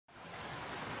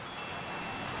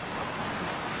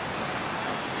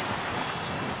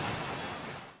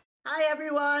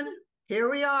everyone.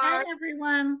 Here we Hi are.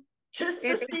 everyone. Tis the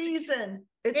It's season.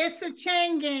 it's a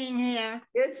chain gang here.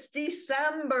 It's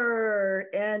December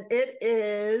and it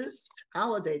is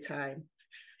holiday time.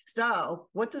 So,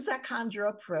 what does that conjure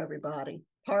up for everybody?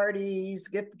 Parties,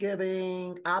 gift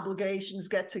giving, obligations,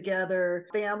 get together,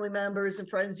 family members and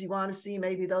friends you want to see,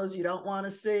 maybe those you don't want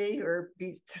to see or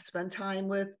to spend time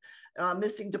with,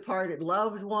 missing departed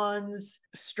loved ones,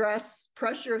 stress,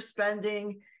 pressure of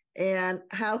spending, and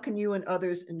how can you and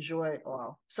others enjoy it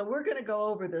all? So we're going to go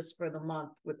over this for the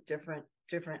month with different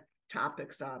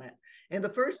topics on it. And the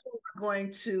first one we're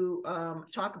going to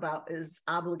talk about is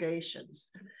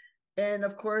obligations. And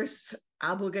of course,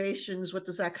 obligations, what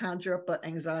does that conjure up but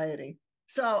anxiety?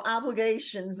 So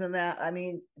obligations and that, I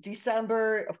mean,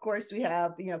 December, of course, we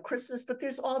have, Christmas, but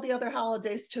there's all the other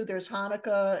holidays too. There's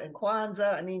Hanukkah and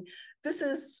Kwanzaa. I mean, this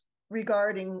is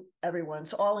regarding everyone.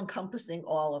 It's all encompassing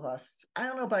all of us. I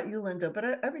don't know about you, Linda, but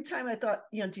every time I thought,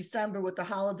 December with the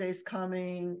holidays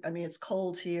coming, I mean, it's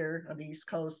cold here on the East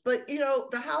Coast, but,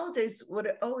 the holidays, what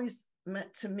it always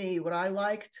meant to me, what I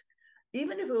liked,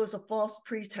 even if it was a false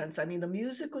pretense, I mean, the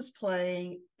music was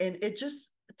playing and it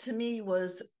just, to me,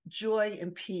 was joy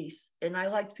and peace. And I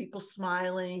liked people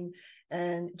smiling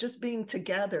and just being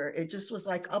together. It just was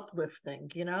like uplifting,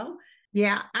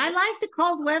 Yeah, I like the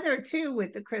cold weather too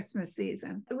with the Christmas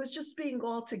season. It was just being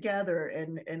all together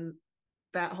and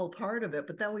that whole part of it.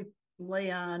 But then we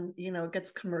lay on, it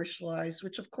gets commercialized,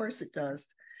 which of course it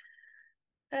does.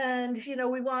 And,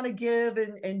 we want to give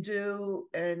and do,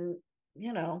 and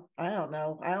I don't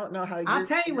know. I don't know how I'll you're.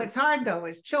 tell you what's hard though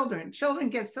is children. Children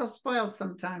get so spoiled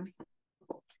sometimes.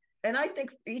 And I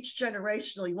think each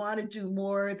generationally want to do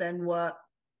more than what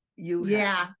you have.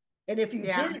 Yeah, And if you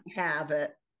yeah. didn't have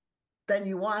it, then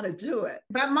you want to do it.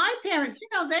 But my parents,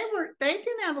 they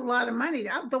didn't have a lot of money.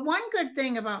 The one good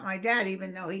thing about my dad,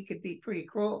 even though he could be pretty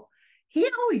cruel, he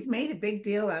always made a big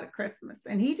deal out of Christmas.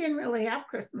 And he didn't really have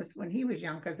Christmas when he was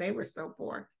young because they were so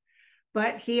poor.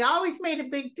 But he always made a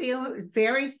big deal. It was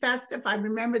very festive. I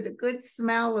remember the good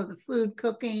smell of the food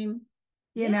cooking,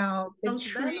 the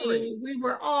tree. Memories. We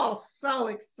were all so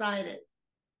excited.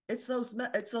 It's those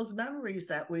memories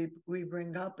that we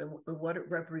bring up and what it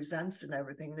represents and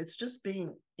everything. And it's just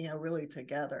being, really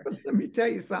together. Let me tell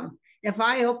you something. If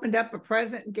I opened up a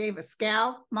present and gave a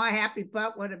scowl, my happy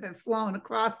butt would have been flown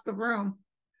across the room,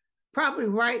 probably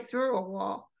right through a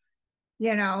wall.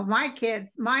 My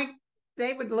kids,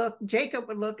 Jacob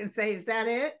would look and say, "Is that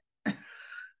it?"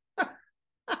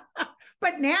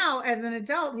 But now, as an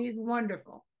adult, he's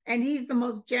wonderful. And he's the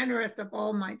most generous of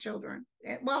all my children.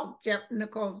 Well,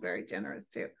 Nicole's very generous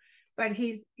too. But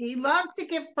he loves to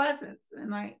give presents,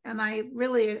 and I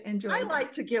really enjoy I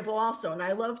like to give also, and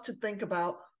I love to think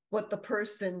about what the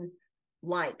person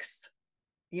likes.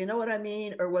 You know what I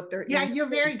mean? Or what they're you're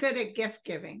very good at gift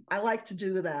giving. I like to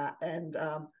do that. And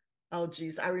oh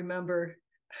geez, I remember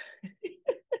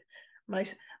my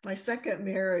second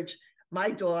marriage. My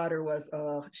daughter was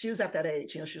she was at that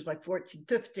age, she was like 14,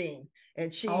 15,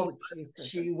 and she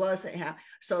wasn't happy.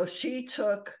 So she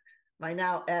took my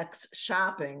now ex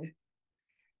shopping.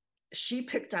 She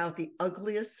picked out the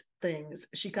ugliest things.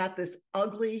 She got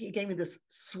he gave me this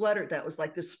sweater that was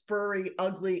like this furry,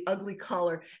 ugly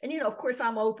color. And of course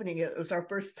I'm opening it. It was our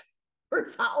first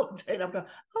holiday. And I'm going,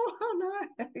 oh,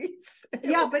 how nice.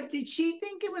 But did she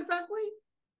think it was ugly?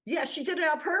 Yeah, she did it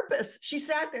on purpose. She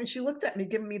sat there and she looked at me,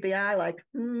 giving me the eye like,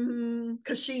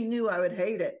 because she knew I would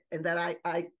hate it. And that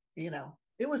I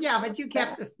it was. Yeah, but you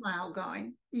kept the smile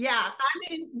going. Yeah. I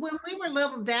mean, when we were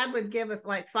little, Dad would give us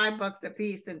like $5 a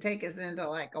piece and take us into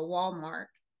like a Walmart.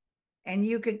 And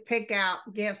you could pick out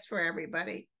gifts for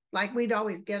everybody. Like we'd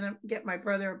always get my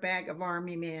brother a bag of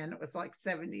Army Man. It was like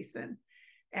 70 cents.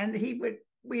 And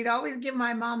we'd always give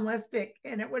my mom lipstick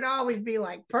and it would always be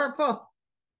like purple.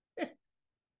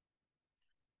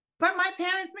 But my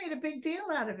parents made a big deal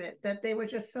out of it, that they were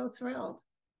just so thrilled.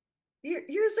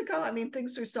 Years ago, I mean,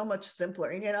 things are so much simpler.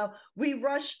 And, we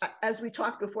rush, as we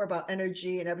talked before about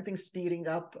energy and everything speeding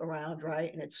up around,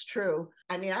 right? And it's true.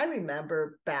 I mean, I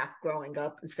remember back growing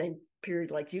up, the same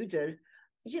period like you did,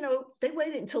 they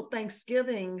waited until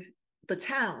Thanksgiving, the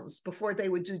towns, before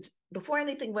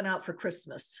anything went out for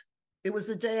Christmas. It was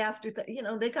the day after,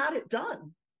 they got it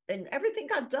done. And everything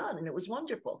got done and it was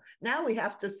wonderful. Now we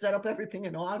have to set up everything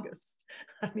in August.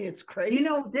 I mean, it's crazy.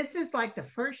 This is like the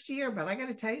first year, but I got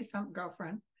to tell you something,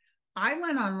 girlfriend. I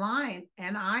went online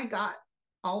and I got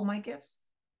all my gifts.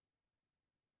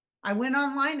 I went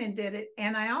online and did it.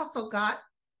 And I also got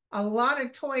a lot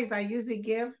of toys I usually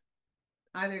give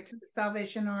either to the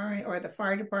Salvation Army or the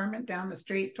fire department down the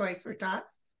street, Toys for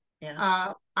Tots.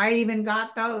 Yeah. I even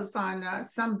got those on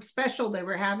some special they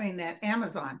were having at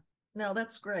Amazon. No,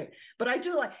 that's great. But I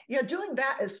do like, doing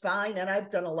that is fine. And I've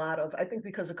done a lot of, I think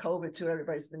because of COVID too,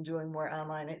 everybody's been doing more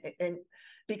online. And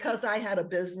because I had a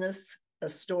business, a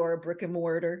store, brick and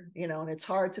mortar, and it's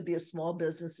hard to be a small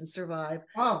business and survive.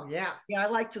 Oh, yes. Yeah, I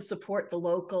like to support the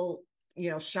local,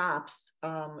 shops.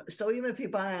 So even if you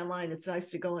buy online, it's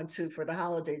nice to go into for the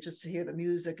holiday just to hear the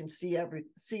music and see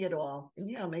it all.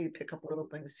 And maybe pick up little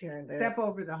things here and there. Step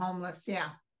over the homeless. Yeah.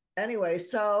 Anyway,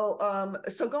 so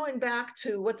going back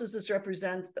to what does this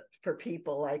represent for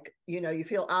people? Like, you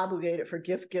feel obligated for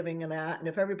gift giving and that. And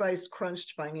if everybody's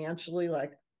crunched financially,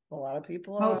 like a lot of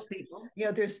people are, Most people.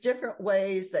 there's different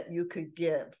ways that you could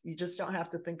give. You just don't have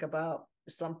to think about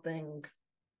something,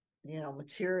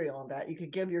 material, and that you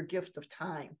could give your gift of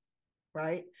time,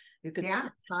 right? You could spend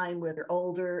time with your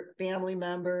older family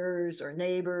members or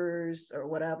neighbors or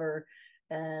whatever,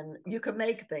 and you could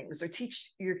make things or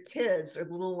teach your kids or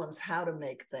little ones how to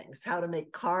make things, how to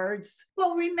make cards.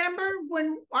 Well, remember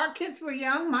when our kids were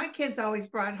young, my kids always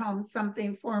brought home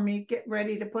something for me, get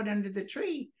ready to put under the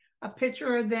tree, a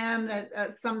picture of them,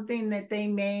 something that they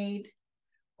made,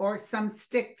 or some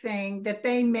stick thing that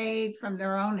they made from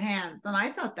their own hands. And I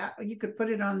thought that you could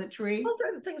put it on the tree. Those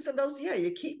are the things, and those,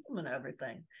 you keep them and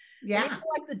everything. Yeah. And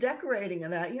like the decorating of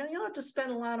that, you don't have to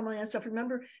spend a lot of money on stuff.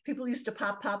 Remember, people used to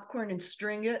pop popcorn and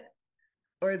string it,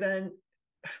 or then.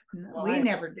 Well, we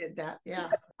never did that. Yeah.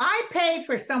 I pay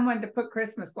for someone to put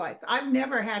Christmas lights. I've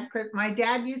never had Christmas. My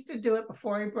dad used to do it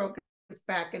before he broke his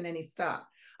back and then he stopped.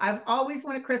 I've always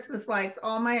wanted Christmas lights.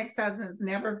 All my ex-husbands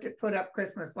never put up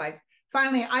Christmas lights.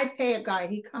 Finally, I pay a guy.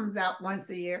 He comes out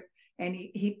once a year and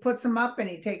he puts them up and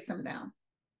he takes them down.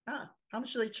 How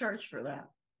much do they charge for that?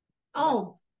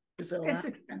 Oh, it's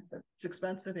expensive. It's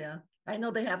expensive, yeah. I know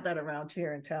they have that around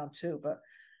here in town too, but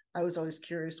I was always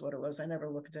curious what it was. I never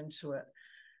looked into it.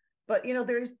 But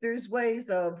there's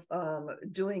ways of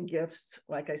doing gifts.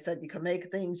 Like I said, you can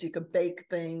make things, you could bake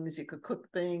things, you could cook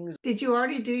things. Did you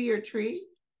already do your tree?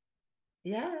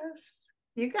 Yes.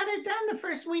 You got it done the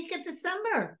first week of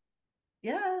December.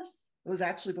 Yes. It was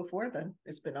actually before then.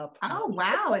 It's been up. Oh,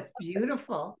 wow. It's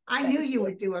beautiful. I knew you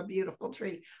would do a beautiful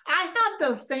tree. I have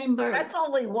those same birds. That's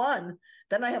only one.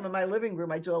 Then I have in my living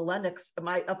room, I do a Lenox.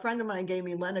 A friend of mine gave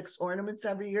me Lenox ornaments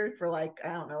every year for like,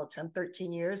 I don't know, 10,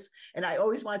 13 years. And I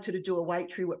always wanted to do a white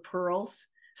tree with pearls.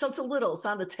 So it's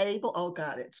on the table. Oh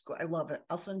God, I love it.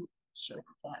 I'll send you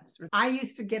that. I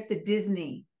used to get the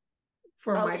Disney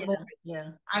for my boys. Yeah.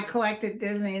 I collected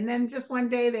Disney, and then just one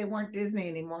day they weren't Disney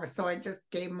anymore. So I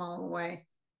just gave them all away.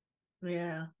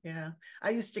 Yeah. Yeah. I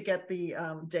used to get the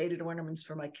dated ornaments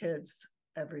for my kids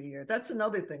every year. That's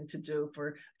another thing to do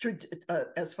for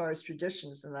as far as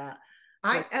traditions and that.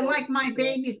 I like my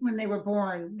babies when they were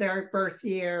born, their birth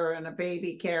year and a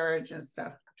baby carriage and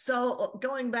stuff. So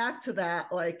going back to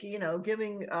that, like,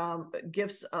 giving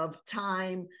gifts of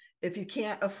time. If you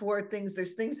can't afford things,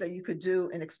 there's things that you could do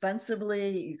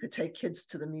inexpensively. You could take kids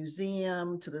to the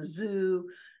museum, to the zoo,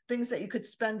 things that you could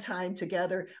spend time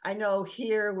together. I know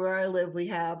here where I live, we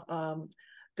have,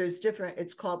 there's different,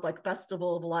 it's called like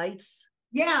Festival of Lights.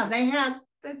 Yeah,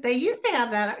 they used to have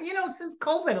that, since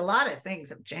COVID, a lot of things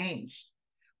have changed.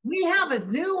 We have a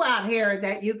zoo out here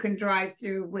that you can drive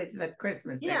through with the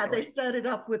Christmas decoration. Yeah, they set it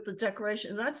up with the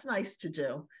decoration. That's nice to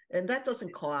do. And that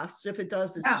doesn't cost. If it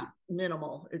does, it's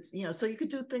minimal. It's, so you could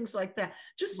do things like that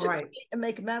just to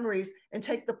make memories and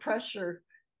take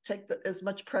as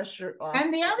much pressure off.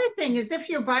 And the other thing is, if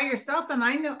you're by yourself, and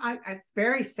I know it's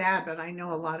very sad, but I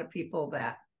know a lot of people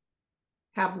that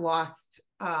have lost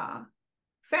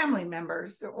family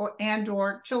members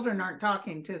or children aren't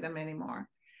talking to them anymore.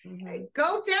 Mm-hmm.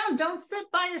 Go down, don't sit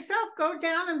by yourself, go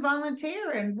down and volunteer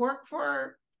and work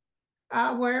for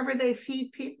wherever they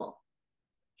feed people.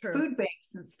 True. Food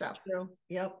banks and stuff. True.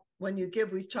 Yep. When you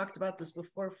give, we talked about this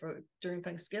before during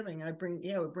Thanksgiving. I bring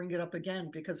it up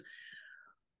again because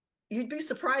you'd be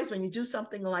surprised when you do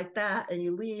something like that and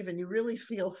you leave and you really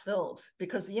feel filled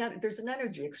because there's an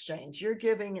energy exchange. You're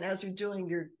giving, and as you're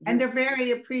doing, and they're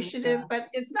very appreciative, but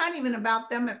it's not even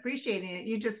about them appreciating it.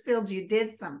 You just feel you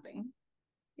did something.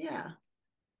 Yeah.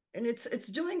 And it's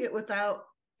doing it without,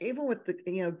 even with the,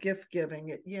 gift giving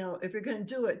it, if you're going to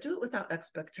do it without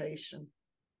expectation.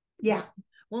 Yeah.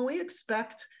 When we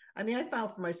expect, I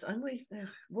found for my son,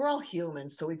 we're all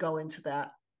human. So we go into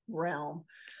that realm,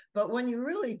 but when you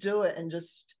really do it and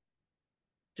just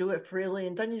do it freely,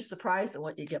 and then you're surprised at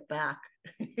what you get back.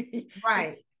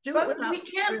 Right. But we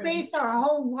can't base our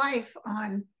whole life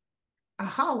on a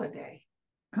holiday,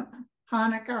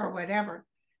 Hanukkah or whatever.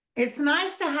 It's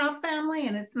nice to have family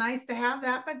and it's nice to have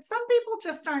that, but some people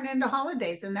just aren't into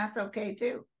holidays, and that's okay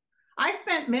too. I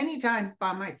spent many times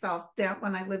by myself down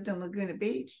when I lived in Laguna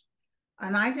Beach,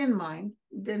 and I didn't mind.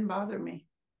 It didn't bother me.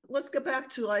 Let's get back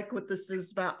to like what this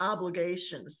is about,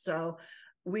 obligations. So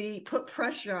we put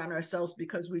pressure on ourselves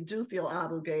because we do feel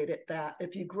obligated, that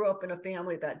if you grew up in a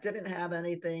family that didn't have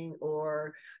anything,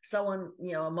 or someone,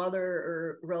 a mother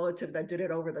or relative that did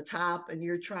it over the top, and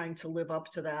you're trying to live up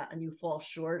to that and you fall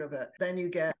short of it, then you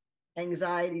get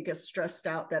anxiety, you get stressed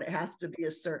out that it has to be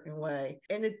a certain way.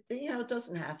 And it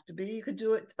doesn't have to be. You could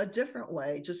do it a different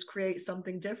way. Just create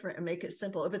something different and make it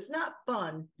simple. If it's not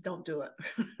fun, don't do it.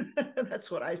 That's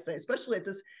what I say, especially at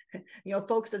this,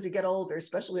 folks, as you get older,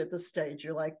 especially at this stage,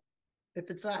 you're like, if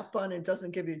it's not fun and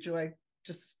doesn't give you joy,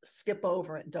 just skip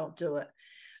over it and don't do it.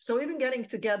 So even getting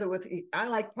together I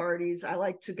like parties. I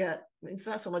like to it's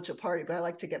not so much a party, but I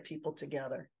like to get people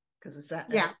together because it's that.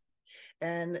 Yeah.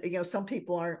 And, some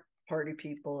people aren't party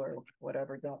people or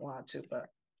whatever, don't want to, but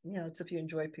it's if you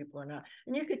enjoy people or not.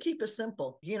 And you could keep it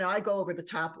simple. I go over the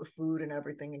top with food and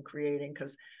everything and creating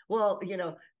because, well,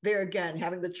 there again,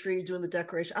 having the tree, doing the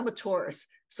decoration. I'm a Taurus,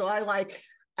 so I like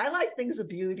things of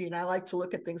beauty, and I like to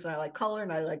look at things, and I like color,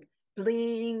 and I like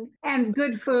bling and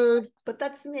good food. But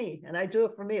that's me, and I do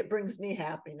it for me. It brings me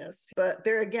happiness. But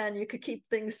there again, you could keep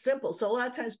things simple. So a lot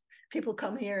of times people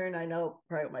come here, and I know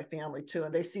right with my family too,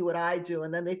 and they see what I do,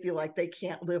 and then they feel like they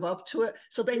can't live up to it,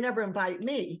 so they never invite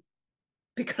me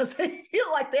because they feel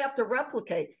like they have to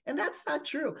replicate. And that's not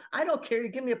true. I don't care. You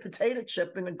give me a potato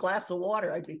chip and a glass of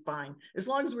water, I'd be fine, as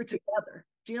long as we're together.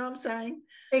 Do you know what I'm saying?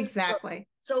 Exactly.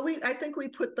 So I think we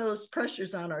put those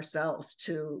pressures on ourselves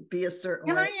to be a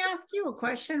certain way. Can I ask you a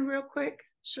question real quick?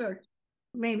 Sure.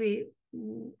 Maybe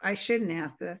I shouldn't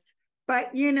ask this,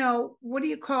 but what do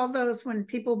you call those when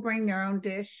people bring their own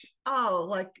dish? Oh,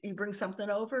 like you bring something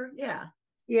over? Yeah.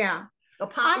 Yeah. A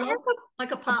potluck?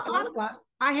 Like a potluck?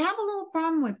 I have a little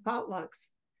problem with potlucks.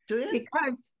 Do you?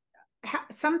 Because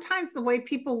sometimes the way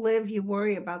people live, you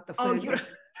worry about the food.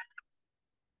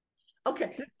 Oh,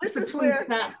 okay, this is where,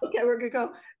 okay, we're going to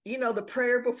go, the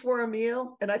prayer before a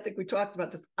meal. And I think we talked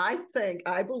about this. I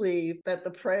believe that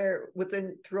the prayer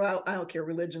throughout, I don't care,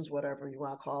 religions, whatever you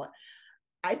want to call it.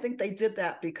 I think they did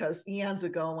that because eons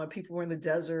ago, when people were in the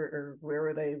desert or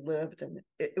wherever they lived, and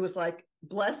it was like,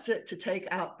 bless it to take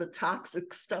out the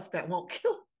toxic stuff that it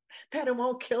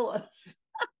won't kill us.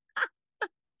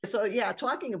 So yeah,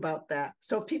 talking about that.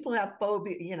 So people have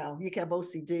phobia, you can have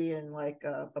OCD and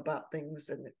about things.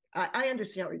 And I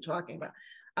understand what you're talking about.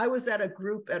 I was at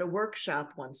a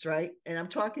workshop once, right? And I'm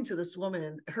talking to this woman,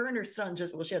 and her and her son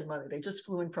she had money. They just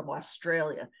flew in from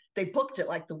Australia. They booked it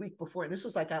like the week before. And this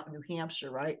was like out in New Hampshire,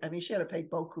 right? I mean, she had to pay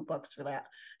beaucoup bucks for that.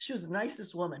 She was the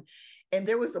nicest woman. And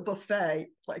there was a buffet,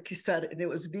 like you said, and it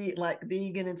was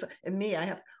vegan. And me, I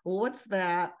have, well, what's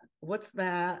that?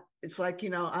 It's like,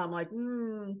 I'm like,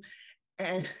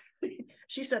 And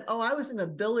she said, oh, I was in a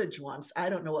village once. I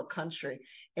don't know what country.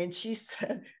 And she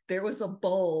said there was a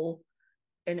bowl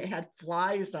and it had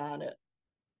flies on it.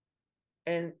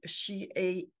 And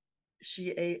they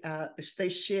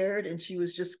shared, and she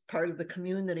was just part of the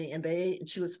community, and they ate, and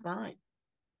she was fine.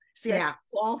 See, yeah.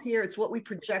 It's all here. It's what we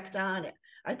project on it.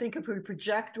 I think if we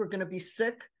project we're going to be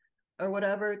sick or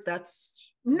whatever,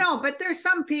 that's... No, but there's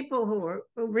some people who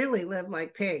really live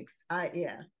like pigs.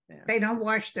 Yeah. They don't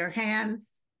wash their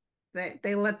hands.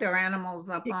 They let their animals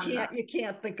up You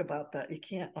can't think about that. You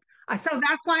can't. So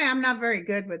that's why I'm not very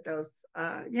good with those.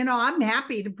 I'm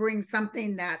happy to bring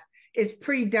something that is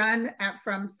pre-done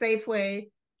from Safeway,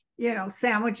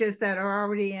 sandwiches that are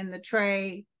already in the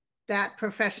tray that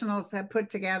professionals have put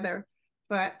together.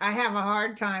 But I have a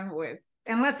hard time with,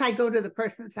 unless I go to the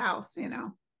person's house,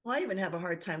 Well, I even have a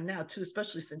hard time now too,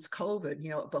 especially since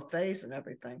COVID, buffets and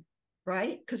everything,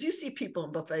 right? Because you see people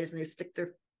in buffets and they stick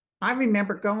their... I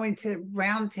remember going to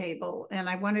Round Table and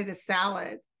I wanted a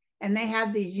salad, and they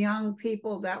had these young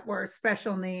people that were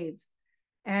special needs,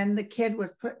 and the kid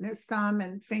was putting his thumb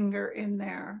and finger in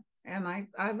there. And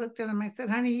I looked at him, I said,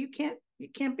 honey, you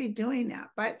can't be doing that.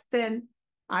 But then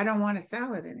I don't want a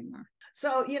salad anymore.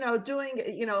 So, doing,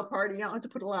 a party, you don't have to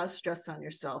put a lot of stress on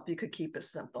yourself. You could keep it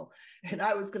simple. And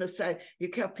I was going to say, you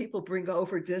can have people bring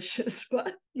over dishes,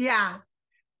 but... Yeah.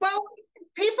 Well,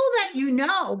 people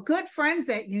that good friends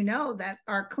that that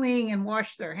are clean and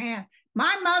wash their hands.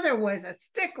 My mother was a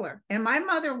stickler, and my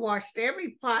mother washed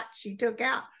every pot she took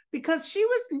out because she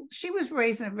was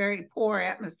raised in a very poor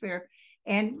atmosphere,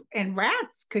 and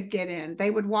rats could get in.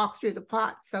 They would walk through the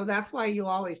pot. So that's why you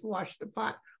always wash the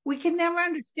pot. We could never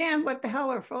understand what the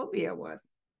hell her phobia was.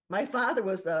 My father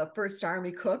was a First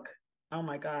Army cook. Oh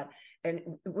my God. And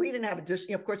we didn't have a dish,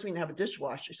 of course we didn't have a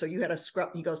dishwasher, so you had a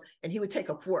scrub. He goes, and he would take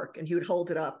a fork and he would hold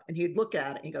it up and he'd look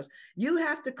at it and he goes, you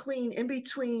have to clean in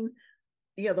between,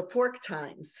 the fork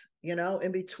times,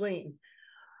 in between.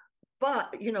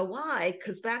 But you know why?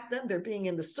 Because back then they're being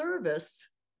in the service,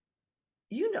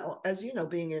 as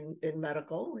being in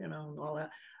medical, and all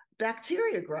that,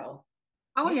 bacteria grow.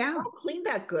 Oh, yeah. Don't clean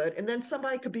that good, and then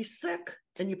somebody could be sick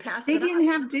and you pass They it didn't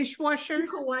on. have dishwashers. You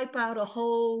could wipe out a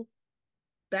whole.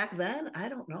 Back then, I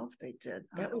don't know if they did.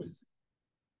 That was,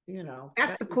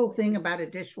 that's the cool thing about a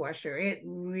dishwasher. It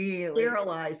really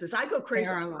sterilizes. I go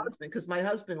crazy with my husband because my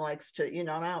husband likes to, and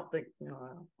I don't think,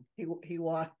 he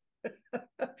wants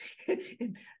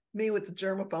me with the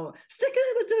germaphone, stick it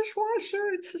in the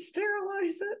dishwasher to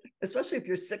sterilize it, especially if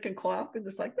you're sick and coughing.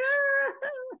 It's like,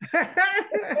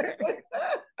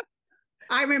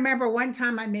 I remember one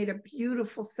time I made a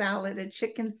beautiful salad, a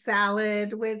chicken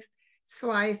salad with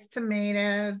sliced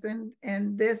tomatoes and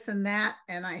this and that.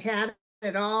 And I had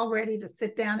it all ready to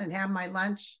sit down and have my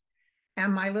lunch.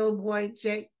 And my little boy,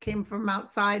 Jake, came from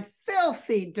outside,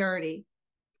 filthy dirty,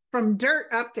 from dirt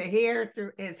up to here.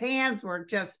 Through his hands were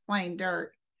just plain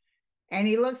dirt. And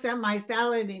he looks at my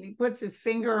salad and he puts his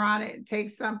finger on it and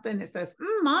takes something and says,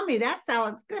 Mommy, that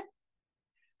salad's good.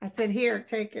 I said, here,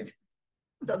 take it.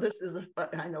 So this is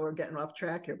I know we're getting off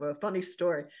track here, but a funny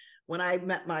story. When I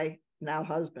met my now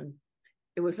husband,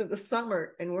 it was in the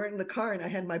summer and we're in the car and I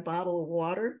had my bottle of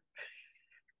water.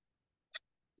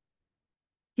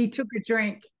 He took a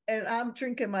drink. And I'm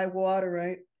drinking my water,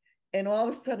 right? And all of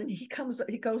a sudden he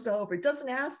goes over, he doesn't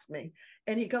ask me.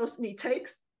 And he goes and he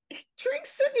drinks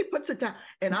it, he puts it down.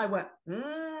 And I went,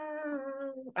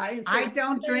 I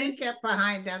don't drink it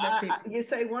behind other people. I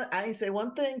didn't say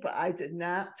one thing, but I did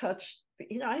not touch,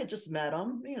 I had just met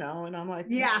him, and I'm like,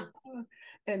 yeah.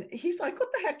 And he's like, what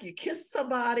the heck? You kiss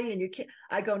somebody and you can't.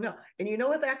 I go, no. And you know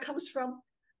where that comes from?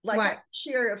 Like, what? I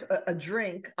share a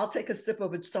drink. I'll take a sip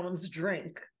of someone's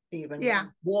drink, even. Yeah.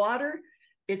 Water.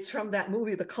 It's from that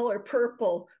movie, The Color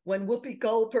Purple, when Whoopi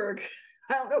Goldberg,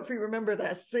 I don't know if you remember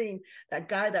that scene, that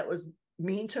guy that was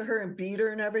mean to her and beat her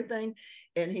and everything.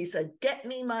 And he said, get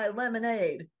me my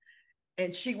lemonade.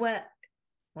 And she went,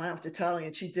 well, I have to tell you,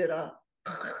 and she did a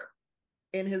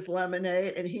in his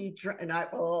lemonade, and he drank, and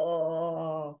that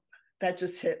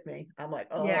just hit me. I'm like,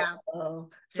 yeah. So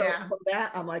from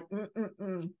that, I'm like,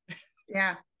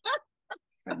 yeah.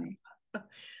 Funny.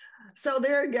 So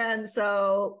there again,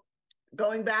 so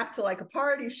going back to like a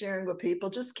party, sharing with people,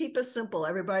 just keep it simple.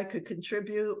 Everybody could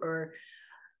contribute, or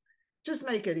just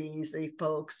make it easy,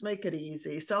 folks. Make it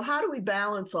easy. So how do we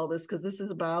balance all this? Because this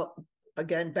is about,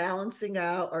 again, balancing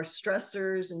out our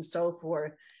stressors and so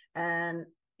forth. And,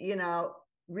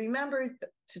 remember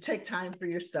to take time for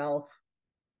yourself.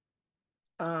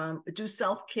 Do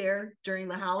self-care during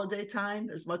the holiday time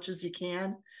as much as you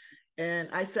can. And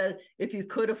I said, if you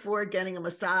could afford getting a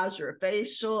massage or a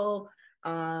facial,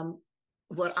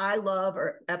 what I love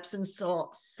are Epsom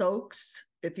salt soaks.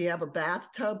 If you have a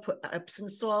bathtub, put Epsom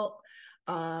salt.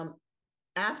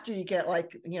 After you get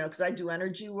because I do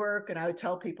energy work, and I would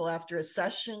tell people after a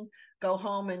session, go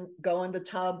home and go in the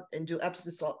tub and do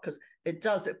Epsom salt, because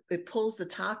it pulls the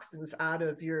toxins out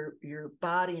of your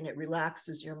body and it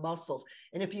relaxes your muscles.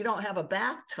 And if you don't have a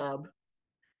bathtub,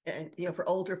 and for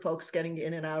older folks getting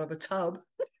in and out of a tub,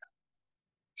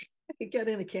 you get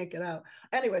in and can't get out.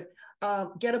 Anyways,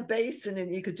 get a basin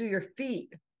and you could do your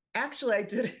feet. Actually, I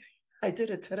did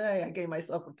it today. I gave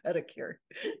myself a pedicure,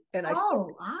 and I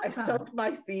soaked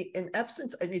my feet in Epsom,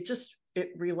 and it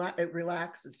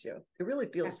relaxes you. It really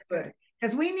feels good.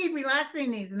 Because we need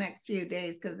relaxing these next few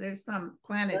days, because there's some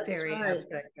planetary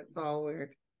aspect that's all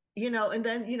weird. And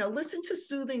then listen to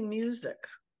soothing music.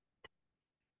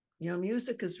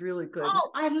 Music is really good.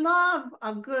 Oh, I love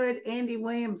a good Andy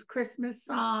Williams Christmas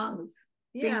songs.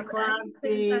 Yeah, Bing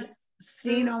Crosby,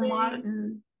 Dino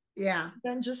Martin. Yeah.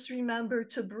 Then just remember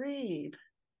to breathe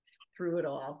through it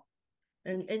all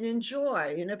and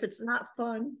enjoy. And if it's not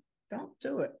fun, don't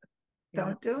do it.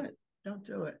 Don't do it. Don't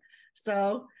do it.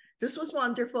 So this was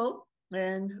wonderful.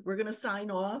 And we're going to sign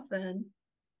off, and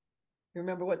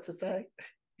remember what to say.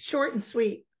 Short and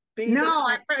sweet.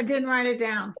 I didn't write it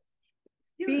down.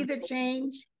 Be the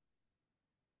change.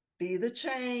 Be the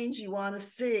change you want to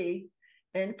see.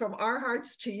 And from our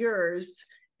hearts to yours,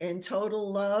 in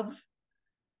total love,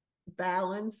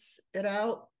 balance it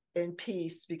out in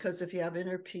peace, because if you have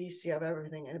inner peace, you have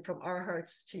everything. And from our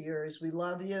hearts to yours, we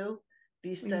love you.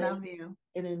 Be safe. We love you.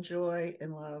 And enjoy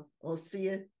and love. We'll see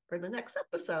you for the next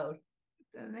episode.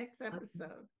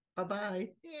 Bye-bye.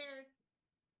 Cheers.